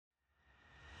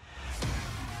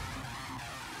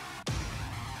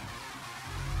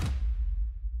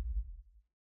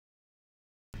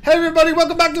Hey everybody,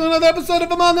 welcome back to another episode of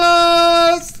Among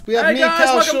Us! We have me,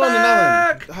 Cal, Sean, and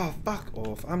Alan. Oh, fuck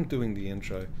off. I'm doing the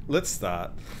intro. Let's start.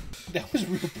 That was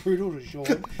real brutal to Sean.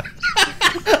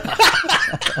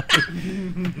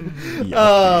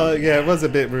 Oh, yeah, it was a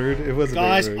bit rude. It was a bit rude.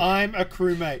 Guys, I'm a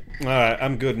crewmate. Alright,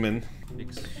 I'm Goodman. I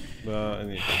need to go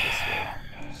this way.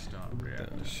 Start reactor.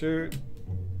 Down, shoot.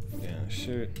 Down,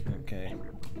 shoot. Okay.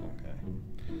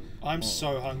 I'm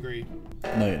so hungry.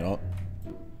 No, you're not.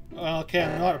 Well, okay,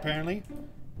 I'm not apparently.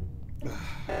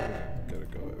 Gotta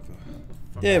go over.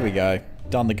 There we go.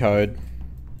 Done the code.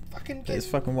 Fucking There's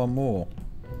fucking one more.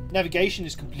 navigation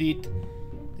is complete.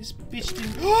 This bitch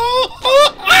didn't.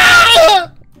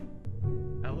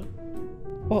 Alan?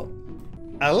 What?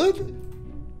 Alan?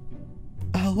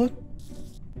 Alan?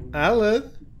 Alan?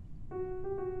 How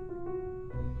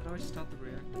do I start the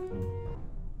reactor?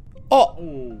 Oh!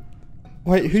 Oh.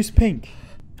 Wait, who's pink?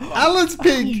 Alan's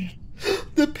pink!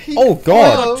 The pink. Oh,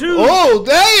 God. Oh,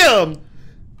 damn!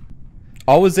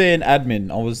 I was in admin.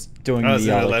 I was doing I was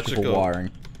the in electrical electrical. wiring.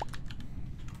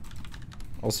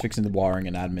 I was fixing the wiring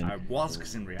in admin. I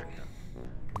was in reactor.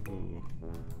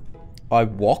 I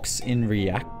walks in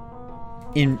Recator?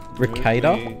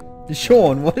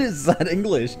 Sean, what is that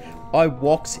English? I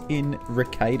walks in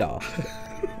Recator.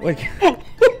 Like...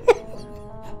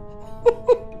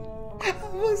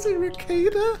 Was it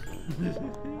Ricada?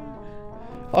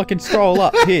 I can scroll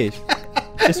up here.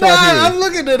 Just No, right here. I'm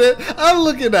looking at it. I'm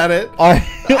looking at it. I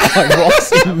walks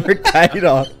in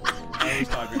Recator. I was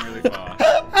typing really fast.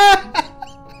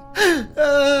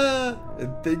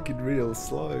 I'm thinking real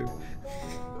slow.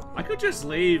 I could just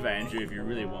leave, Andrew, if you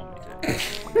really want me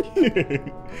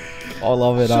to. I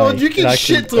love it. Sean, you It can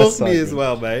actually- shit talk that's so me as good.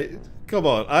 well, mate. Come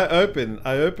on, I open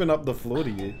up the floor to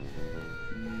you.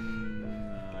 I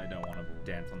don't want to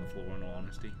dance on the floor, in all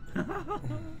honesty.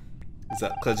 Is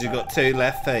that because you got 2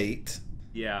 left feet?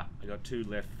 Yeah, I got 2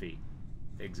 left feet.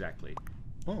 Exactly.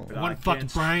 Oh. But One I fucking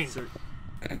can't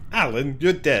brain. Alan,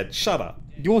 you're dead. Shut up.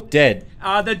 You're dead.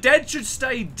 The dead should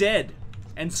stay dead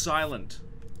and silent.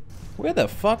 Where the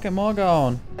fuck am I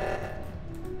going?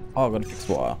 Oh, I gotta fix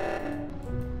wire.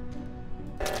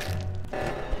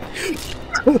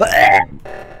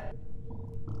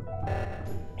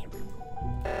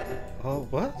 Oh,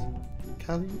 what?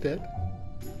 Cal, you dead?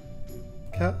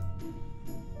 Cal?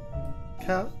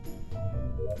 Cal?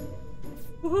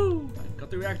 Woohoo!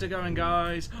 Got the reactor going,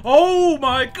 guys. Oh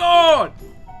my god!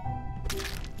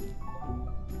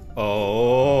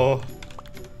 Oh.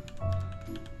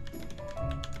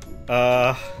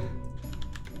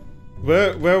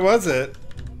 Where was it?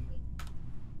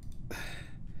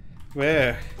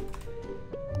 Where?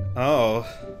 Oh.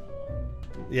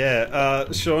 Yeah,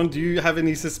 Sean, do you have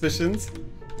any suspicions?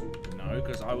 No,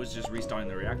 because I was just restarting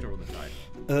the reactor all the time.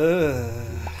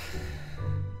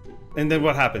 And then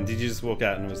what happened? Did you just walk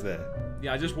out and it was there?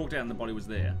 Yeah, I just walked out and the body was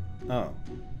there. Oh.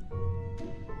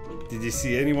 Did you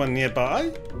see anyone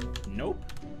nearby? Nope.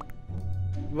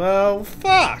 Well,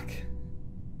 fuck.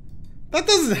 That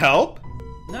doesn't help.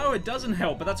 No, it doesn't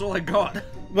help, but that's all I got.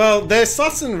 Well, they're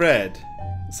sus and red.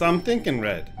 So I'm thinking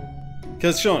red.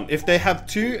 Because, Sean, if they have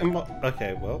 2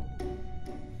 okay, well.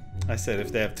 I said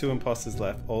if they have 2 imposters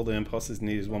left, all the imposters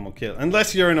need is 1 more kill.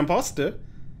 Unless you're an imposter.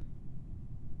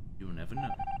 You'll never know.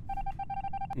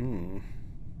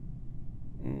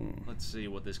 Let's see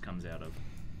what this comes out of.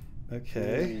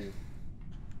 Okay.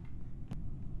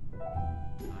 I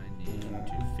need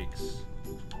to fix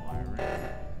wiring.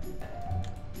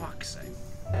 Fuck's sake.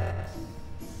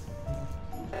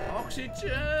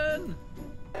 Oxygen!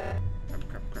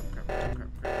 Crap.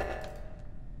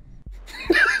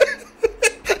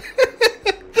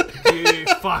 You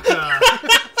fucker.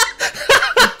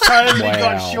 Totally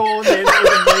got Wow. Sean then. It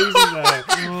was amazing though.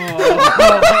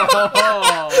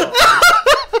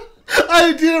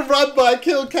 I did a run by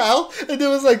kill Cal, and there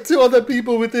was like 2 other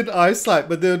people within eyesight,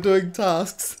 but they were doing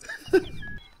tasks.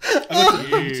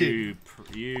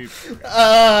 You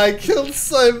I killed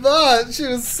so much. It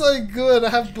was so good. I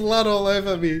have blood all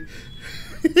over me.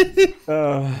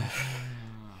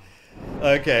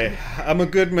 Okay, I'm a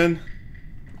Goodman.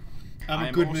 I'm a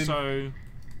I'm good man. also...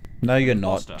 No, you're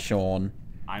not, Imposter. Sean.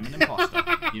 I'm an imposter.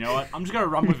 You know what? I'm just gonna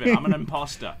run with it. I'm an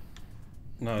imposter.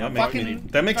 No, Yeah,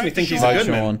 that makes me think he's a Vote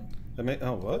Goodman. Sean.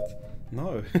 Oh, what?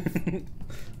 No.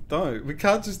 Don't. We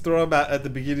can't just throw him out at the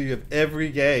beginning of every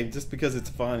game just because it's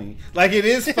funny. Like, it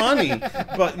is funny,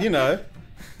 but, you know.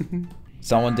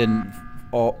 Someone didn't...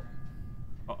 Oh,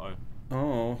 Uh-oh.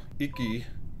 Oh, icky.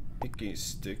 Icky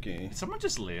sticky. Did someone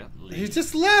just leave? He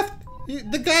just left.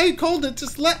 The guy who called it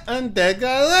just left, and that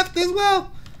guy left as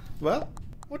well. Well,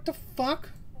 What the fuck?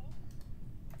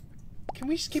 Can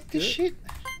we skip this shit?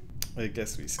 I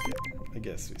guess we skip. I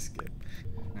guess we skip.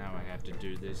 Now I have to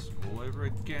do this all over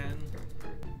again.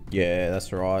 Yeah,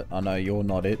 that's right. I know you're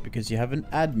not it because you have an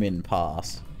admin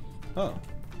pass. Oh.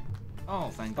 Oh,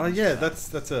 thank Oh goodness yeah, for that.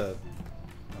 that's a.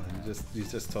 Oh, you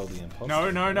just told the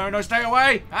imposter. No, stay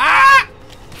away! Ah!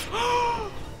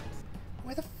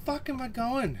 Where the fuck am I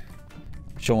going?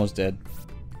 Sean's dead.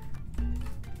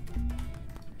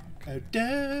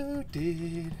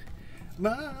 Doubted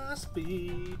must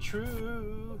be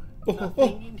true. Oh,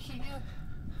 Nothing in here.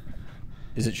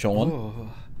 Is it Sean?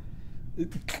 Oh.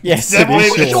 Yes, it is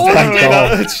Definitely Sean. Thank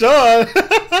God. it's Sean.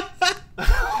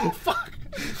 Fuck.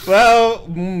 Well,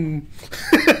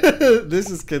 this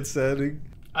is concerning.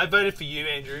 I voted for you,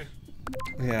 Andrew.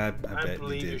 Yeah, I I bet don't you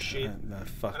believe did. your shit. No, I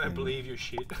fucking. don't believe your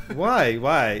shit. Why?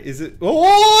 Why? Is it?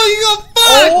 Oh, you got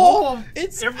fucked! Oh,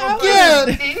 it's Everyone Alan. Yeah,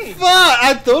 voted me. fuck!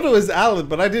 I thought it was Alan,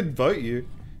 but I didn't vote you.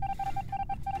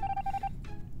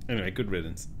 Anyway, good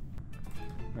riddance.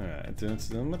 Alright,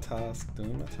 doing my tasks.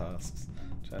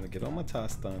 Trying to get all my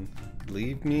tasks done.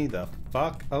 Leave me the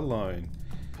fuck alone.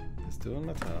 Just doing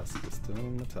my task.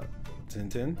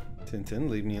 Tintin,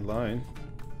 leave me alone.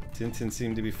 Tintin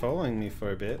seemed to be following me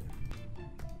for a bit.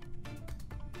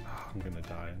 Oh, I'm gonna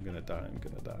die.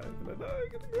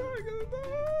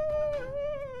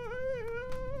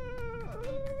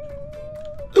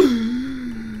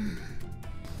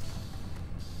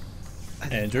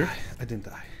 Andrew? I didn't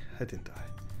die.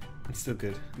 I'm still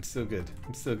good.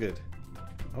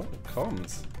 Oh,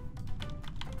 comms.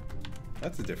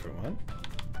 That's a different one.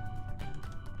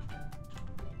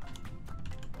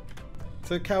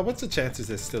 So, Cal, what's the chances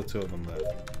there's still 2 of them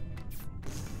left?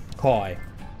 High.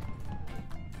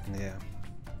 Yeah.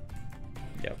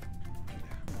 Yep.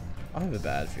 I have a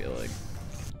bad feeling.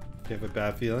 You have a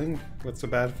bad feeling? What's a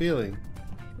bad feeling?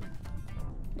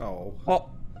 Oh. Oh.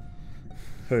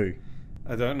 Who?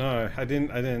 I don't know. I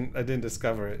didn't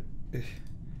discover it.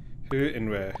 Who and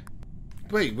where?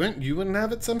 Wait, you wouldn't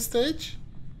have it some stage?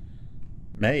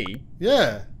 Me?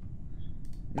 Yeah.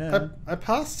 Yeah. I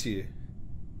passed you.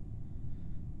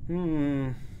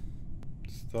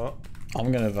 Stop. I'm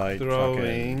gonna vote Throwing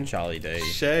fucking Charlie D.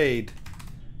 shade.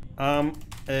 I'm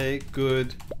a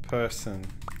good person.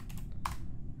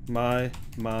 My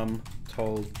mum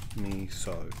told me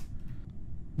so.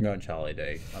 I'm going Charlie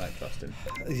D. I don't trust him.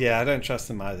 Yeah, I don't trust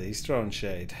him either. He's throwing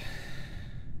shade.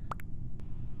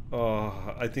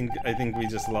 Oh, I think we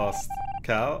just lost,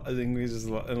 Cal. I think we just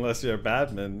lost, unless you're a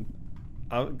badman,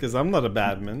 because I'm not a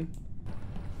badman.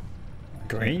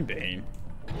 Green bean.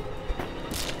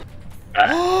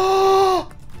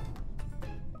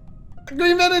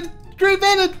 Green vented!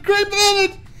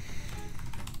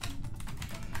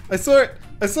 I saw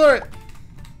it!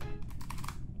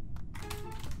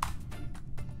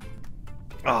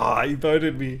 Ah, he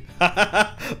voted me.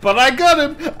 But I got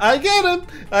him!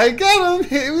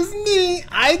 It was me!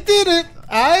 I did it!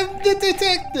 I'm the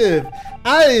detective!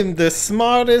 I am the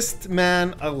smartest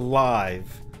man alive.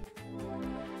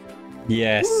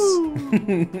 Yes.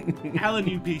 Alan,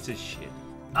 you piece of shit.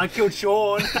 I killed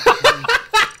Sean.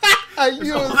 I That's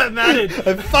knew all it. that mattered.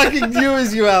 I fucking knew it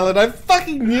was you, Alan. I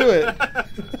fucking knew it.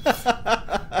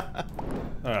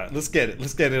 Alright, let's get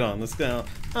it on. Let's go.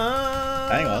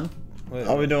 Hang on. Wait,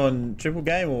 Are we doing triple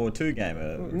game or 2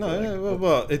 gamer?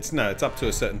 well, it's up to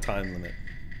a certain time limit.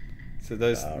 So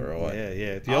those, right.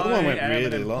 yeah. The other one went I am really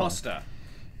an long. imposter.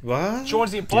 What?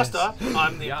 Sean's the imposter.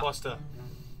 I'm the Yeah. imposter.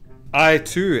 I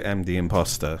too am the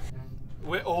imposter.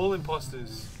 We're all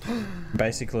imposters.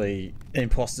 Basically,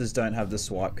 imposters don't have the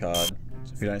swipe card. So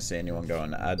if you don't see anyone go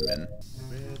on admin.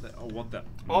 Oh, what the?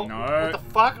 Oh, no. what the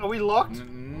fuck? Are we locked?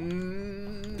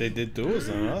 They did doors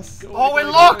on us. Oh, we're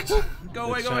locked! Go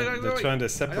away. They're trying to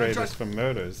separate trust- us from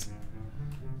murders.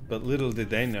 But little did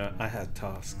they know I had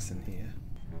tasks in here.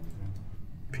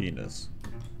 Penis.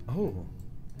 Oh.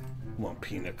 Want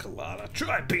pina colada?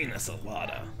 Try pina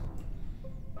colada.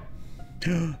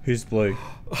 Who's blue?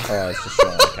 Oh, it's just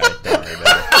Sean. Okay, don't worry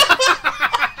about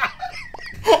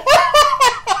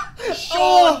it.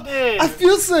 Sean did! I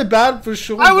feel so bad for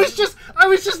Sean. I was just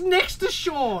next to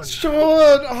Sean. Sean!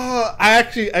 Oh,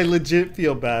 I legit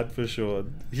feel bad for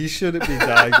Sean. He shouldn't be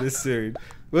dying this soon.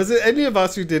 Was it any of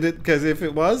us who did it? Because if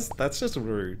it was, that's just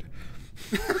rude.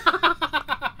 Give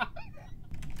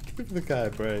the guy a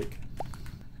break.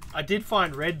 I did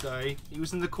find Red though. He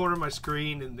was in the corner of my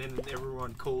screen, and then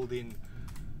everyone called in.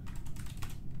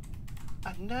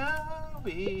 I know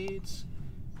it's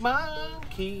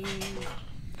monkey.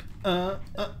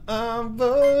 I'm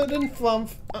voting Flump.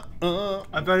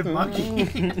 I voted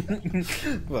monkey.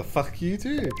 Well, fuck you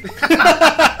too.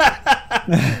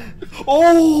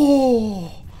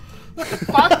 Oh!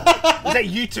 Fuck! Is that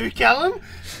you too, Callum?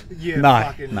 Yeah, No,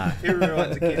 fucking no.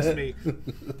 everyone's against me.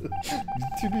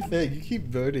 To be fair, you keep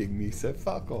voting me, so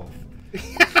fuck off.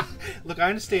 Look, I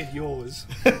understand yours.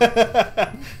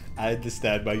 I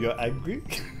understand why you're angry.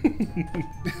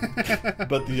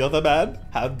 But the other man,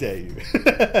 how dare you?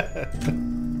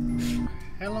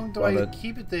 How long do Love I it.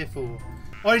 keep it there for?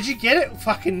 Oh, did you get it?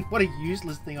 Fucking, what a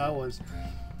useless thing I was.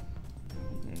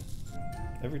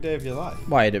 Every day of your life.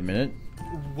 Wait a minute.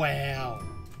 Wow.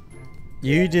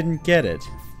 You didn't get it.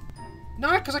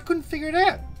 No, because I couldn't figure it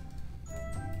out.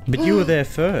 But you were there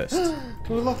first.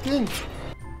 We're locked in.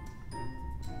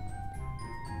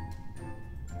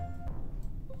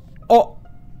 Oh!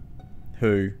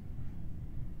 Who?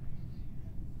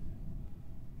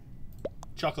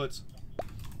 Chocolates.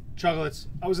 Chocolates.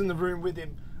 I was in the room with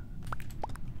him.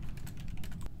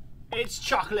 It's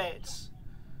chocolates.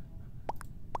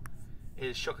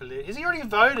 It's chocolate. Has he already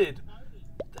voted?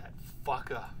 That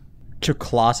fucker.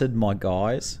 Chocolated my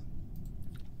guys.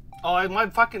 Oh, my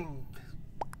fucking...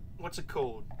 What's it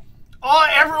called? Oh,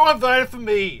 everyone voted for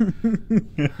me!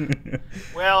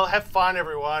 Well, have fun,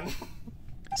 everyone. It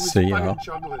was See ya. fucking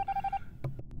chocolate.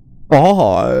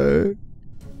 Bye.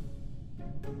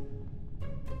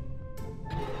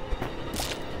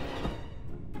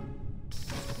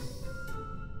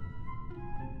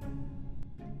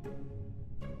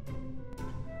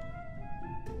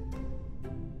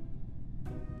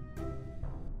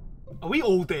 Are we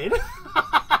all dead?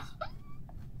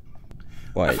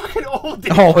 Wait. Fucking all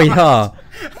dead. Oh, we are.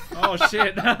 Oh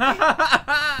shit!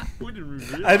 We didn't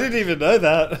reveal I didn't even know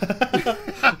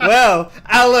that. Well,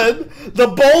 Alan, the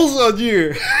ball's on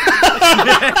you.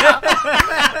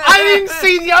 I didn't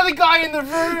see the other guy in the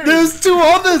room. There's two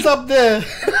others up there.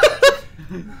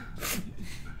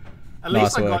 At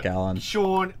least Nice I work, got Alan.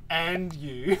 Sean and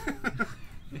you.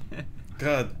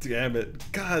 God damn it.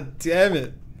 God damn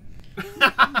it.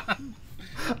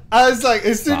 I was like,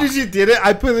 as soon as you did it,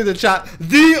 I put in the chat,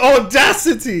 the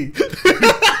audacity.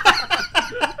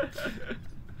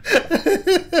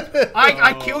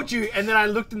 I killed you, and then I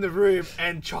looked in the room,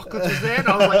 and chocolate was there, and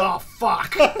I was like, oh,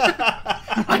 fuck.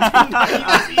 I didn't know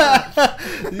he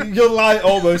was here. Your lie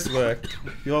almost worked.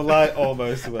 Your lie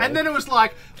almost worked. And then it was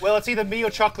like, well, it's either me or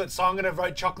chocolate, so I'm going to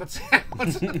vote chocolate out.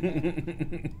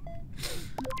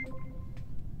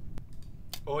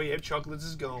 Oh, yeah, chocolates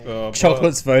is gone. Oh,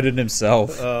 Chocolates voted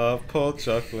himself. poor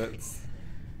chocolates.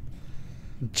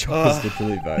 Chocolates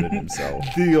literally voted himself.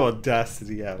 The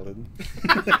audacity, Alan.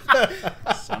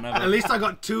 Son of At a... least I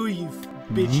got two of you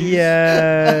bitches.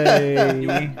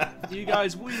 Yay! You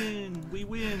guys win. We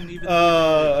win. Even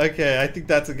Okay, I think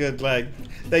that's a good lag.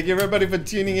 Thank you everybody for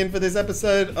tuning in for this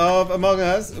episode of Among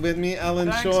Us with me, Alan,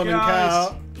 Thanks, Sean, and guys.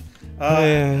 Cal.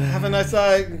 Have a nice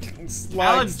night.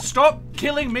 Alan, stop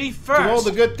killing me first. Do all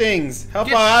the good things. Help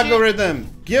Get our shit. algorithm.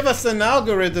 Give us an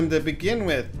algorithm to begin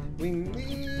with. We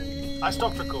need I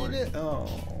stopped recording. it. Oh,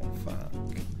 fuck.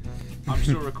 I'm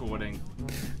still recording.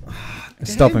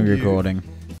 Stopping you. recording.